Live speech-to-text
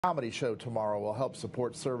Comedy show tomorrow will help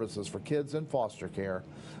support services for kids in foster care.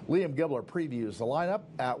 Liam Gibler previews the lineup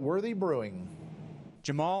at Worthy Brewing.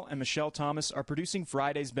 Jamal and Michelle Thomas are producing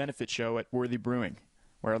Friday's benefit show at Worthy Brewing,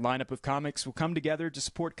 where a lineup of comics will come together to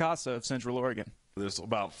support CASA of Central Oregon. There's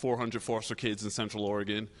about 400 foster kids in Central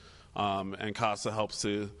Oregon, and CASA helps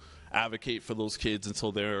to advocate for those kids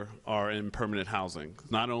until they are in permanent housing.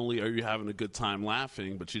 Not only are you having a good time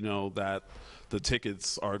laughing, but you know that the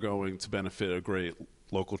tickets are going to benefit a great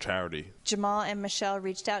local charity. Jamal and Michelle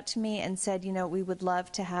reached out to me and said, you know, we would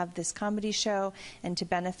love to have this comedy show and to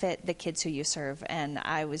benefit the kids who you serve. And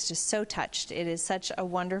I was just so touched. It is such a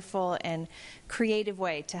wonderful and creative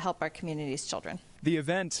way to help our community's children. The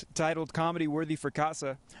event, titled Comedy Worthy for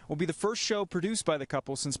CASA, will be the first show produced by the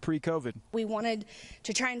couple since pre-COVID. We wanted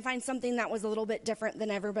to try and find something that was a little bit different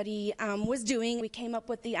than everybody was doing. We came up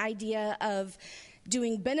with the idea of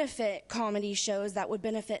doing benefit comedy shows that would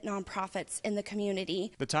benefit nonprofits in the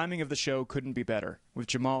community. The timing of the show couldn't be better, with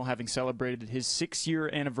Jamal having celebrated his 6-year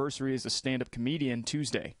anniversary as a stand-up comedian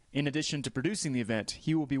Tuesday. In addition to producing the event,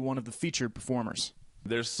 he will be one of the featured performers.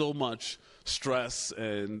 There's so much stress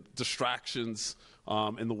and distractions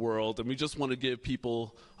in the world, and we just want to give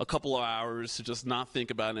people a couple of hours to just not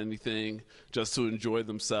think about anything, just to enjoy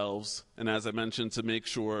themselves, and as I mentioned, to make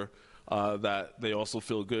sure that they also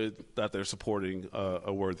feel good that they're supporting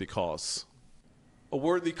a worthy cause. A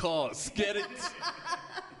worthy cause. Get it?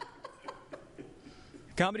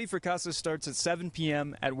 Comedy for CASA starts at 7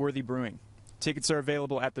 p.m. at Worthy Brewing. Tickets are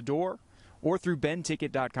available at the door or through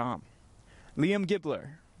benticket.com. Liam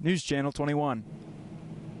Gibler, News Channel 21.